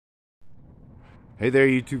Hey there,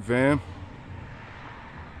 YouTube fam.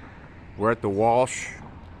 We're at the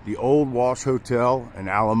old Walsh Hotel in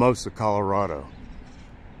Alamosa, Colorado.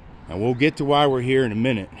 And we'll get to why we're here in a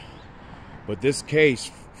minute. But this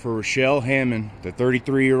case for RASHELL Hammond, the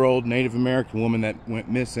 33-year-old Native American woman that went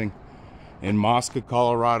missing in Mosca,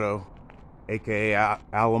 Colorado, aka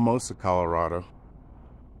Alamosa, Colorado.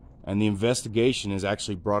 And the investigation has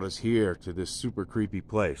actually brought us here to this super creepy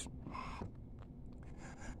place.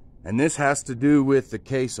 And this has to do with the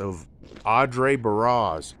case of Adre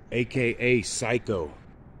Baroz, aka Psycho.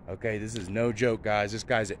 Okay, this is no joke, guys. This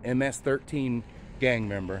guy's an MS-13 gang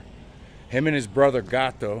member. Him and his brother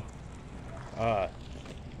Gato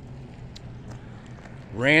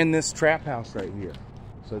ran this trap house right here.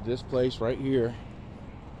 So this place right here,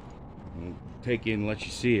 I'll take you and let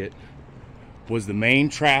you see it, was the main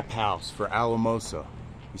trap house for Alamosa.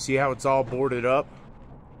 You see how it's all boarded up?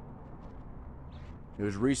 It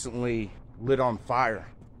was recently lit on fire,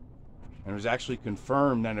 and it was actually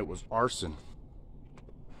confirmed that it was arson.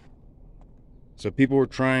 So people were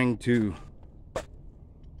trying to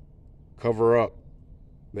cover up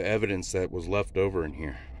the evidence that was left over in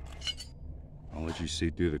here. I'll let you see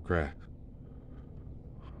through the crack.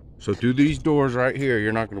 So through these doors right here,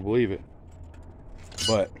 you're not going to believe it,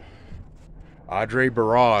 but Adre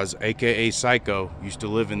Baroz, aka Psycho, used to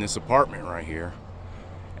live in this apartment right here,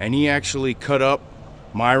 and he actually cut up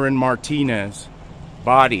Myron Martinez's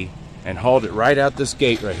body and hauled it right out this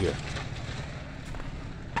gate right here.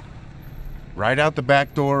 Right out the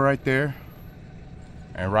back door right there,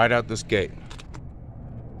 and right out this gate.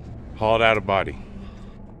 Hauled out a body.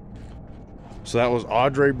 So that was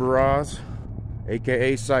Adre Baroz,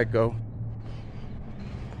 aka Psycho,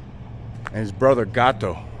 and his brother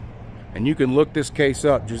Gato. And you can look this case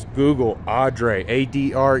up. Just Google Adre,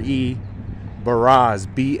 A-D-R-E,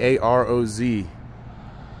 Baroz, B-A-R-O-Z,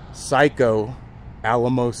 Psycho,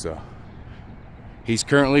 Alamosa. He's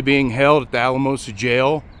currently being held at the Alamosa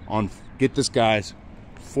jail on, get this guys,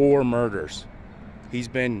 4 murders. He's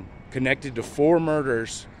been connected to 4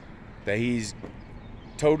 murders that he's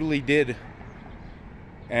totally did.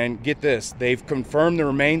 And get this, they've confirmed the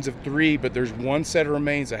remains of 3, but there's 1 set of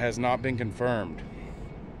remains that has not been confirmed.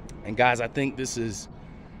 And guys, I think this is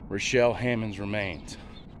RASHELL Hammond's remains.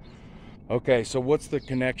 Okay, so what's the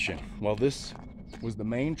connection? Well, this was the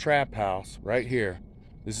main trap house right here.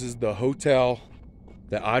 This is the hotel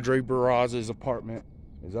that Adre Baroz's apartment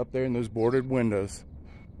is up there in those boarded windows.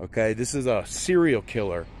 Okay, this is a serial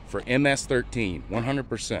killer for MS-13,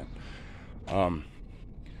 100%.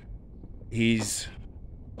 He's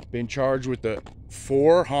been charged with the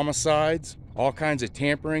 4 homicides, all kinds of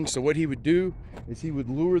tampering. So what he would do is he would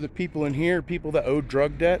lure the people in here, people that owed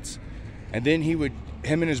drug debts, and then him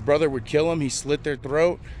and his brother would kill them. He slit their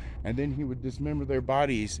throat, and then he would dismember their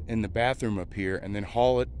bodies in the bathroom up here and then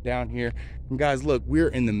haul it down here. And guys, look, we're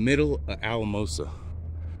in the middle of Alamosa,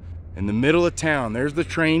 in the middle of town. There's the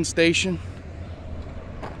train station.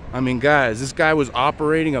 I mean, guys, this guy was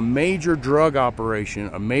operating a major drug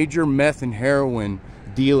operation, a major meth and heroin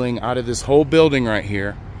dealing out of this whole building right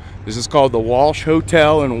here. This is called the Walsh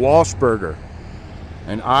Hotel in Walshburger.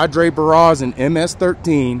 And Adre Baroz and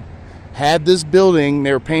MS-13 had this building.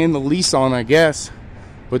 They were paying the lease on, I guess,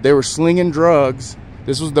 but they were slinging drugs.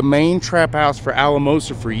 This was the main trap house for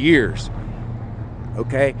Alamosa for years.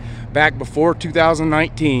 Okay, back before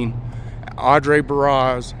 2019, Adre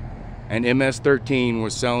Baroz and MS-13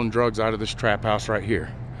 was selling drugs out of this trap house right here.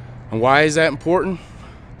 And why is that important?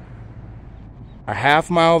 A half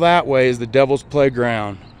mile that way is the Devil's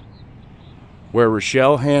Playground, where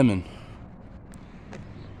RASHELL Hammond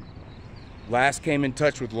last came in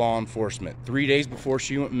touch with law enforcement. 3 days before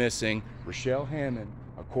she went missing, RASHELL Hammond,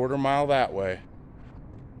 a quarter mile that way,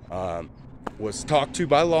 was talked to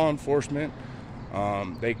by law enforcement.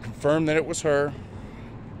 They confirmed that it was her,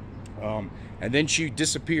 and then she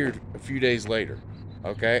disappeared a few days later.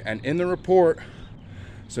 Okay, and in the report,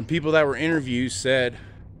 some people that were interviewed said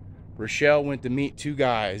RASHELL went to meet 2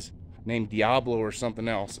 guys named Diablo or something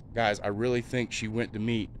else. Guys, I really think she went to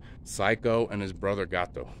meet Psycho and his brother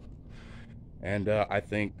Gato. And I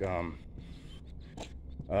think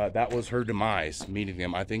that was her demise, meeting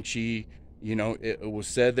them. I think she, you know, it was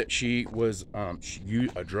said that she was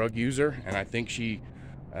a drug user, and I think she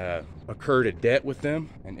incurred a debt with them.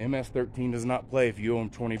 And MS-13 does not play. If you owe them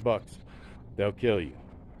 20 bucks, they'll kill you.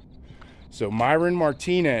 So Myron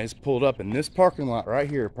Martinez pulled up in this parking lot right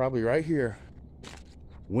here, probably right here,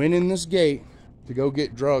 went in this gate to go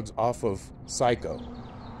get drugs off of Psycho.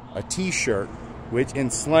 A t-shirt, which in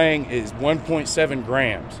slang is 1.7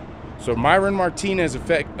 grams. So Myron Martinez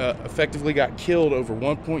effectively got killed over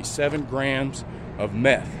 1.7 grams of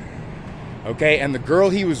meth. Okay, and the girl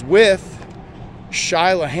he was with,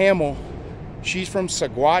 Shyla Hamill, she's from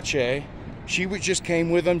Saguache. She just came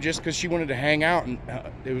with him just because she wanted to hang out, and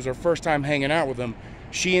it was her first time hanging out with him.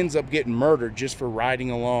 She ends up getting murdered just for riding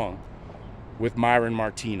along with Myron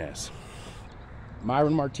Martinez.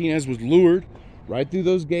 Myron Martinez was lured right through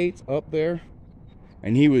those gates up there,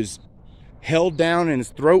 and he was held down and his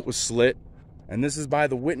throat was slit. And this is by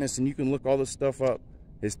the witness, and you can look all this stuff up.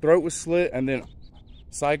 His throat was slit, and then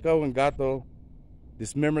Psycho and Gato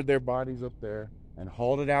dismembered their bodies up there and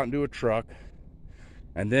hauled it out into a truck.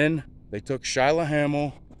 And then they took Shyla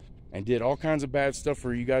Hamill and did all kinds of bad stuff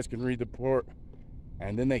where you guys can read the report.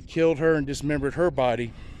 And then they killed her and dismembered her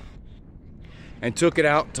body and took it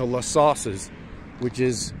out to Las Sauces, which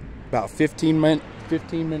is about 15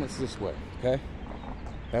 minutes this way, okay?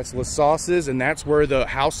 That's Las Sauces, and that's where the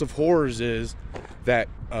House of Horrors is that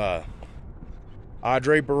Adre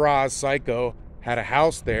Baroz, Psycho, had a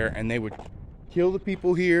house there, and they would kill the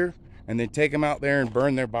people here and then take them out there and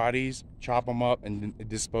burn their bodies, chop them up, and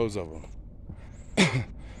dispose of them.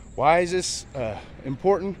 Why is this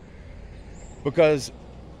important? Because,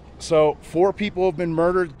 so 4 people have been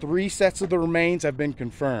murdered, 3 sets of the remains have been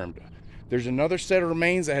confirmed. There's another set of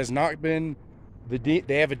remains that has not been,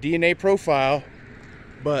 they have a DNA profile,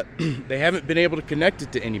 but they haven't been able to connect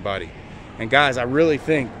it to anybody. And guys, I really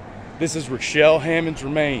think this is RASHELL Hammond's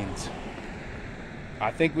remains.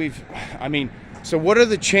 I think I mean, so what are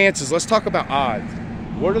the chances? Let's talk about odds.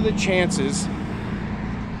 What are the chances?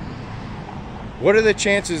 What are the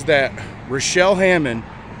chances that RASHELL Hammond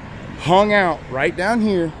hung out right down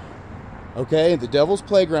here, okay, at the Devil's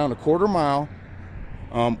Playground, a quarter mile,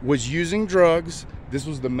 was using drugs? This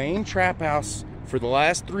was the main trap house for the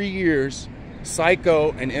last 3 years.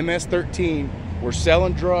 Psycho and MS-13 were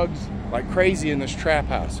selling drugs like crazy in this trap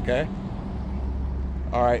house, okay?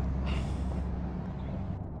 All right.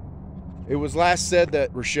 It was last said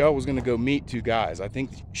that RASHELL was going to go meet 2 guys. I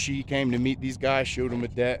think she came to meet these guys, showed them a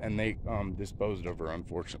debt, and they disposed of her,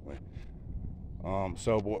 unfortunately.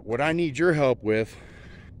 So what I need your help with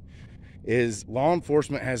is law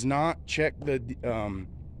enforcement has not checked the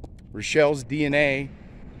RASHELL's DNA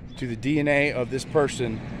to the DNA of this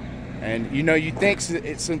person. And you know, you think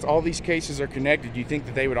since all these cases are connected, you think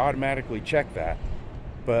that they would automatically check that.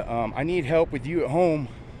 But I need help with you at home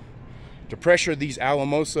to pressure these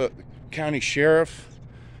Alamosa County Sheriff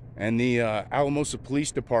and the Alamosa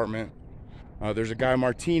Police Department. There's a guy,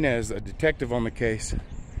 Martinez, a detective on the case,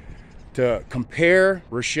 to compare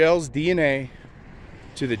RASHELL's DNA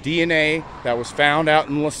to the DNA that was found out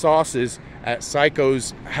in Las Sauces at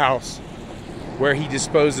Psycho's house where he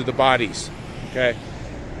disposed of the bodies, okay?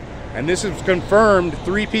 And this is confirmed.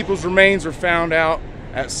 3 people's remains were found out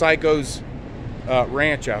at Psycho's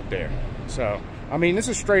ranch out there. So, I mean, this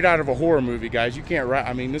is straight out of a horror movie, guys. You can't write,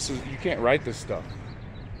 I mean, you can't write this stuff.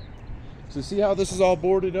 So see how this is all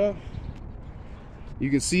boarded up? You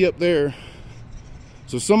can see up there.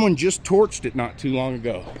 So someone just torched it not too long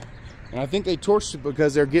ago. And I think they torched it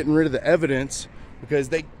because they're getting rid of the evidence, because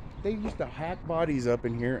they used to hack bodies up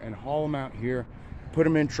in here and haul them out here, put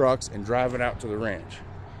them in trucks and drive it out to the ranch.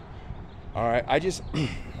 All right,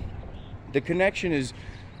 the connection is,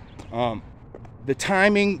 the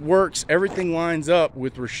timing works, everything lines up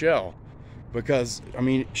with RASHELL, because, I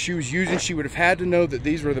mean, she would have had to know that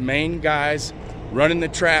these were the main guys running the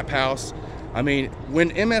trap house. I mean, when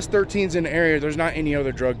MS-13's in the area, there's not any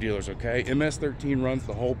other drug dealers, okay? MS-13 runs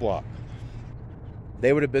the whole block.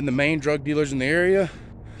 They would have been the main drug dealers in the area,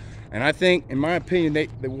 and I think, in my opinion,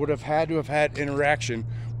 they would have had to have had interaction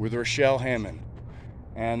with RASHELL Hammond.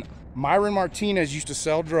 And Myron Martinez used to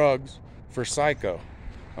sell drugs for Psycho,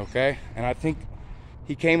 okay? And I think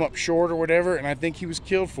he came up short or whatever, and I think he was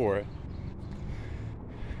killed for it.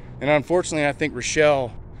 And unfortunately, I think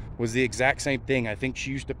RASHELL was the exact same thing. I think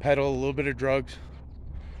she used to peddle a little bit of drugs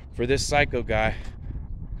for this Psycho guy,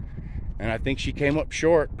 and I think she came up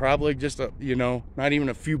short, probably just a, you know, not even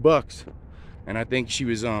a few bucks, and I think she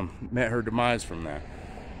was met her demise from that.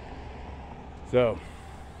 So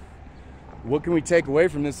what can we take away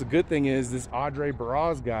from this? The good thing is this Adre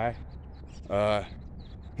Baroz guy,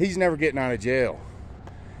 he's never getting out of jail.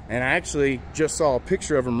 And I actually just saw a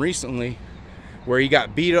picture of him recently where he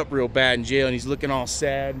got beat up real bad in jail, and he's looking all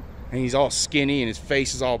sad, and he's all skinny, and his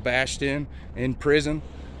face is all bashed in prison.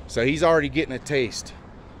 So he's already getting a taste.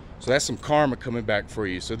 So that's some karma coming back for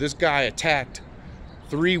you. So this guy attacked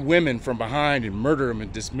 3 women from behind and murdered them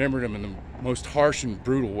and dismembered them in the most harsh and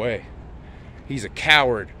brutal way. He's a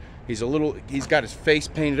coward. He's got his face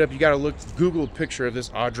painted up. You got to Google a picture of this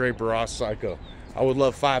Adre Baroz Psycho. I would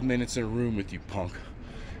love 5 minutes in a room with you, punk.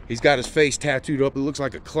 He's got his face tattooed up. It looks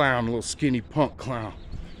like a clown, a little skinny punk clown.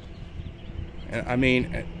 And I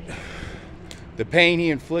mean, the pain he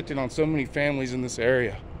inflicted on so many families in this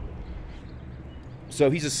area. So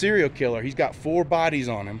he's a serial killer. He's got 4 bodies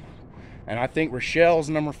on him. And I think Rashel's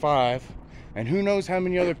number 5. And who knows how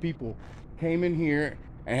many other people came in here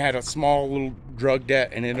and had a small little drug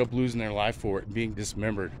debt and ended up losing their life for it and being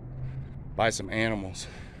dismembered by some animals.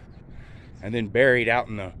 And then buried out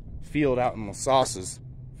in the field out in the sauces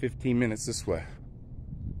 15 minutes this way.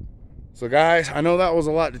 So guys, I know that was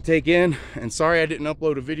a lot to take in, and sorry I didn't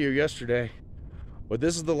upload a video yesterday, but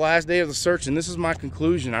this is the last day of the search, and this is my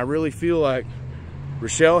conclusion. I really feel like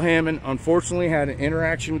Rashell Hammond unfortunately had an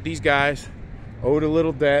interaction with these guys, owed a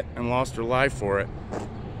little debt, and lost her life for it.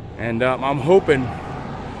 And I'm hoping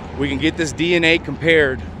we can get this DNA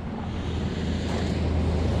compared.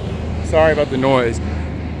 Sorry about the noise.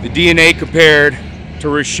 The DNA compared to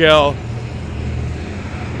Rashell,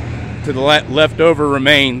 to the leftover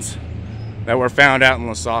remains that were found out in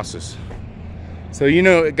Las Sauces. So you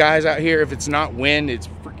know, guys out here, if it's not wind, it's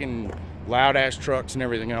freaking loud ass trucks and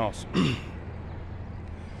everything else.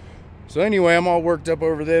 So anyway, I'm all worked up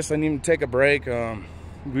over this. I need to take a break.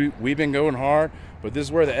 We've been going hard, but this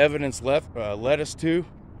is where the evidence led us to.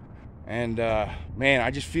 And man, I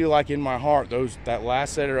just feel like in my heart, that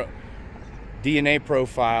last set of DNA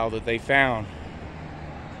profile that they found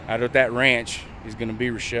out at that ranch is going to be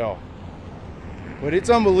Rashell. But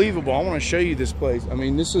it's unbelievable. I want to show you this place. I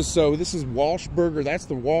mean, this is Walsh Burger. That's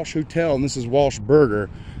the Walsh Hotel, and this is Walsh Burger,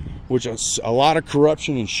 which is a lot of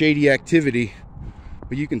corruption and shady activity.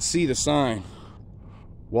 But you can see the sign,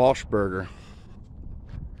 Walsh Burger.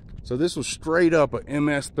 So this was straight up a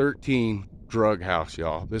MS-13 drug house,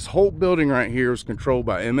 y'all. This whole building right here was controlled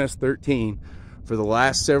by MS-13 for the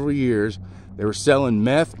last several years. They were selling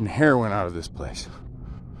meth and heroin out of this place.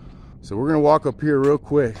 So we're gonna walk up here real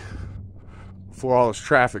quick before all this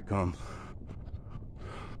traffic comes.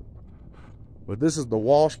 But this is the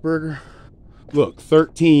Walsh Burger. Look,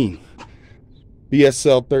 13.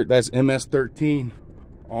 BSL 13, that's MS-13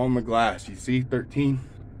 on the glass. You see 13?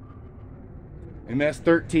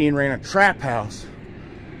 MS-13 ran a trap house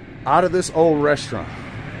out of this old restaurant.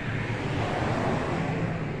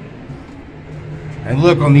 And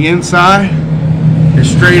look, on the inside, it's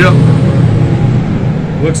straight up,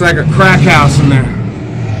 looks like a crack house in there.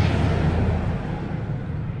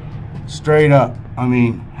 Straight up. I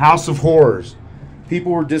mean, house of horrors.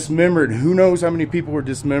 People were dismembered. Who knows how many people were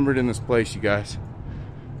dismembered in this place, you guys.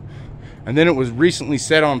 And then it was recently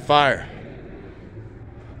set on fire.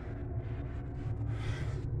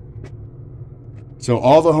 So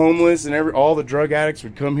all the homeless and all the drug addicts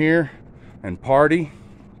would come here and party.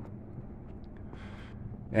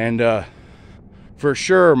 And for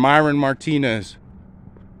sure, Myron Martinez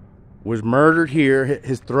was murdered here.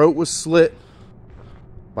 His throat was slit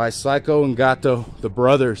by Psycho and Gato, the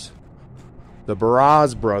brothers, the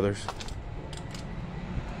Baroz brothers.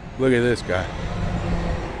 Look at this guy.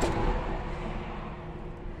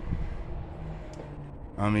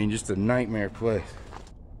 I mean, just a nightmare place.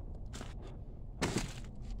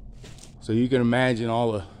 So you can imagine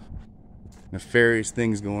all the nefarious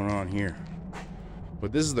things going on here.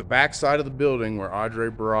 But this is the back side of the building where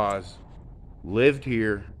Adre Baroz lived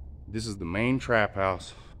here. This is the main trap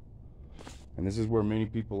house. And this is where many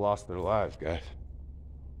people lost their lives, guys.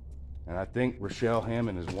 And I think Rashell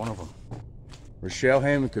Hammond is one of them. Rashell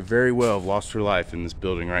Hammond could very well have lost her life in this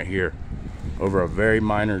building right here over a very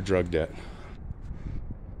minor drug debt.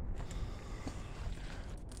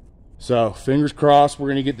 So fingers crossed we're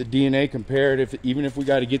gonna get the DNA compared, even if we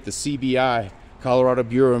gotta get the CBI, Colorado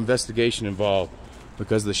Bureau of Investigation, involved,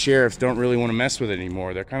 because the sheriffs don't really want to mess with it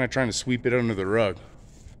anymore. They're kind of trying to sweep it under the rug.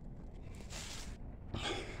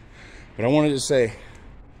 But I wanted to say,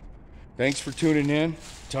 thanks for tuning in.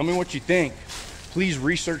 Tell me what you think. Please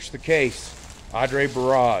research the case. Adre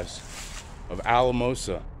Baroz of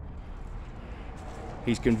Alamosa.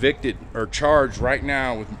 He's convicted or charged right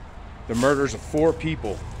now with the murders of 4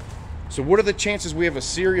 people. So what are the chances we have a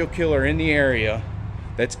serial killer in the area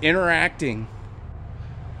that's interacting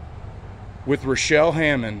with Rashell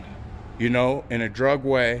Hammond, you know, in a drug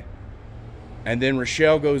way, and then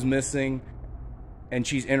Rashell goes missing and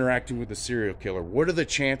she's interacting with a serial killer? What are the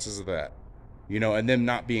chances of that? You know, and them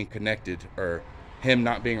not being connected, or him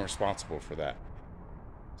not being responsible for that.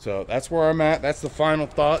 So that's where I'm at. That's the final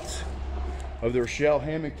thoughts of the Rashell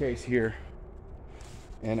Hammond case here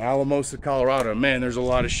in Alamosa, Colorado. Man, there's a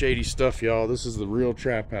lot of shady stuff, y'all. This is the real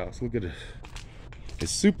trap house. Look at it.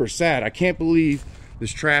 It's super sad. I can't believe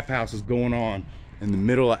this trap house is going on in the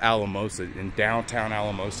middle of Alamosa, in downtown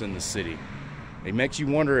Alamosa in the city. It makes you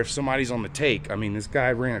wonder if somebody's on the take. I mean, this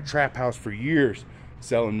guy ran a trap house for years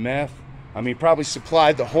selling meth. I mean, probably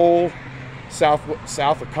supplied the whole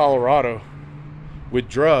south of Colorado with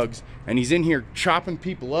drugs, and he's in here chopping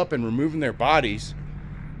people up and removing their bodies,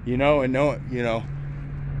 you know, and no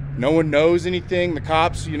one knows anything. The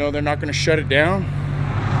cops, you know, they're not going to shut it down.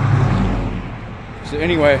 So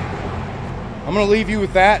anyway, I'm going to leave you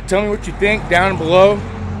with that. Tell me what you think down below,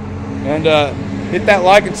 and hit that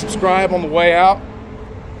like and subscribe on the way out,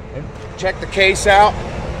 and check the case out.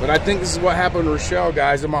 But I think this is what happened to Rashell,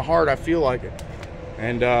 guys. In my heart, I feel like it.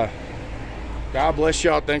 And God bless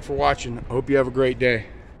y'all. Thanks for watching. I hope you have a great day.